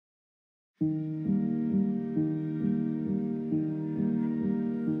My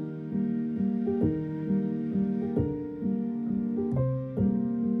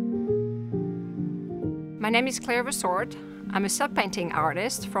name is Vassort. I'm a silk painting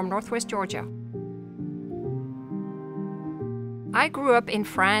artist from Northwest Georgia. I grew up in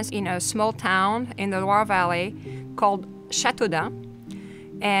France in a small town in the Loire Valley called Chattanooga,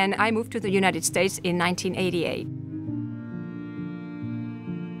 and I moved to the United States in 1988.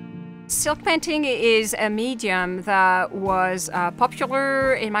 Silk painting is a medium that was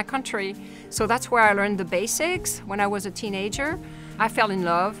popular in my country, so that's where I learned the basics when I was a teenager. I fell in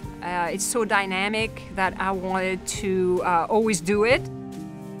love. It's so dynamic that I wanted to always do it.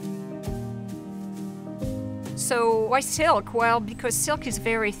 So why silk? Well, because silk is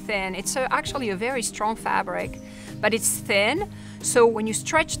very thin. It's actually a very strong fabric, but it's thin. So when you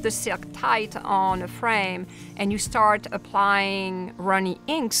stretch the silk tight on a frame and you start applying runny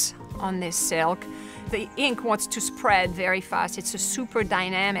inks on this silk, the ink wants to spread very fast. It's a super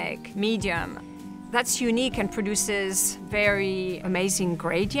dynamic medium. That's unique and produces very amazing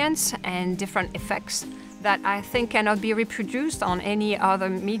gradients and different effects that I think cannot be reproduced on any other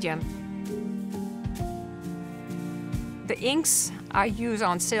medium. The inks I use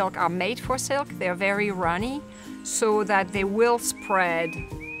on silk are made for silk. They're very runny so that they will spread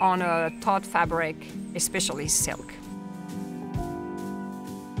on a taut fabric, especially silk.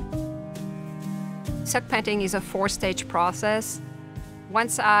 Silk painting is a four-stage process.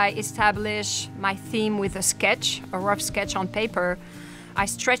 Once I establish my theme with a sketch, a rough sketch on paper, I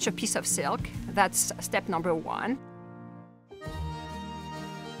stretch a piece of silk. That's step number one.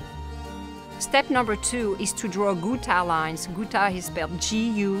 Step number two is to draw gutta lines. Gutta is spelled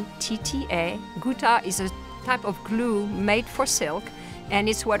G-U-T-T-A. Gutta is a type of glue made for silk, and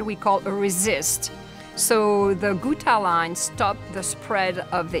it's what we call a resist. So the gutta lines stop the spread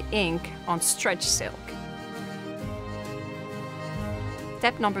of the ink on stretched silk.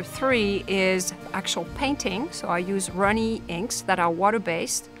 Step number three is actual painting. So I use runny inks that are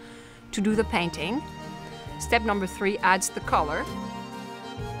water-based to do the painting. Step number three adds the color.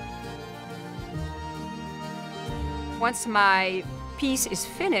 Once my piece is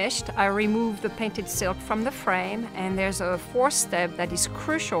finished, I remove the painted silk from the frame, and there's a fourth step that is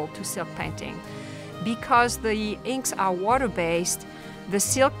crucial to silk painting. Because the inks are water-based, the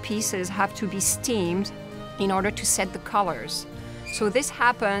silk pieces have to be steamed in order to set the colors. So this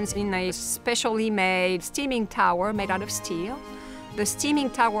happens in a specially made steaming tower made out of steel. The steaming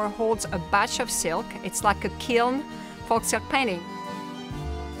tower holds a batch of silk. It's like a kiln for silk painting.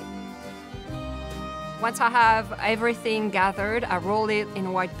 Once I have everything gathered, I roll it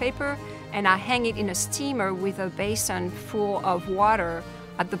in white paper and I hang it in a steamer with a basin full of water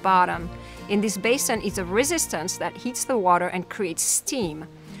at the bottom. In this basin is a resistance that heats the water and creates steam.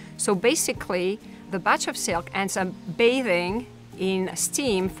 So basically, the batch of silk ends up bathing in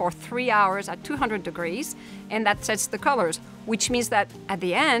steam for 3 hours at 200 degrees, and that sets the colors, which means that at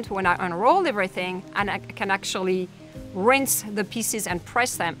the end, when I unroll everything, and I can actually rinse the pieces and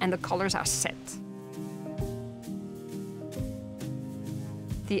press them, and the colors are set.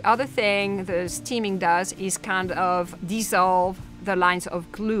 The other thing the steaming does is kind of dissolve the lines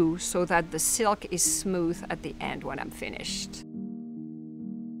of glue so that the silk is smooth at the end when I'm finished.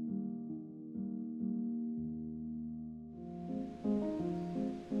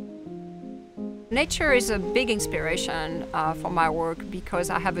 Nature is a big inspiration for my work because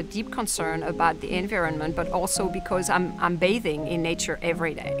I have a deep concern about the environment, but also because I'm bathing in nature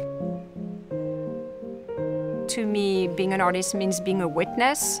every day. To me, being an artist means being a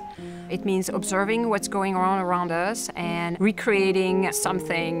witness. It means observing what's going on around us and recreating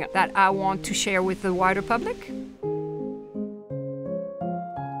something that I want to share with the wider public.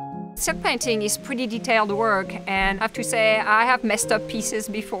 Silk painting is pretty detailed work, and I have to say I have messed up pieces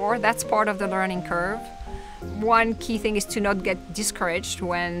before. That's part of the learning curve. One key thing is to not get discouraged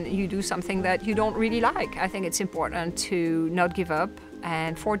when you do something that you don't really like. I think it's important to not give up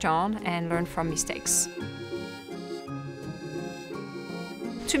and forge on and learn from mistakes.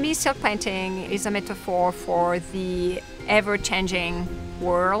 To me, silk painting is a metaphor for the ever-changing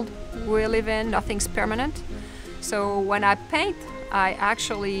world we live in. Nothing's permanent. So when I paint, I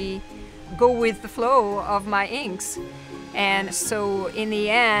actually go with the flow of my inks. And so in the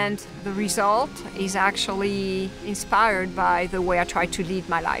end, the result is actually inspired by the way I try to lead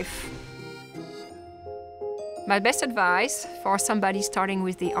my life. My best advice for somebody starting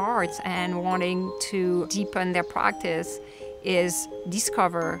with the arts and wanting to deepen their practice is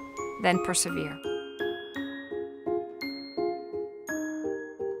discover, then persevere.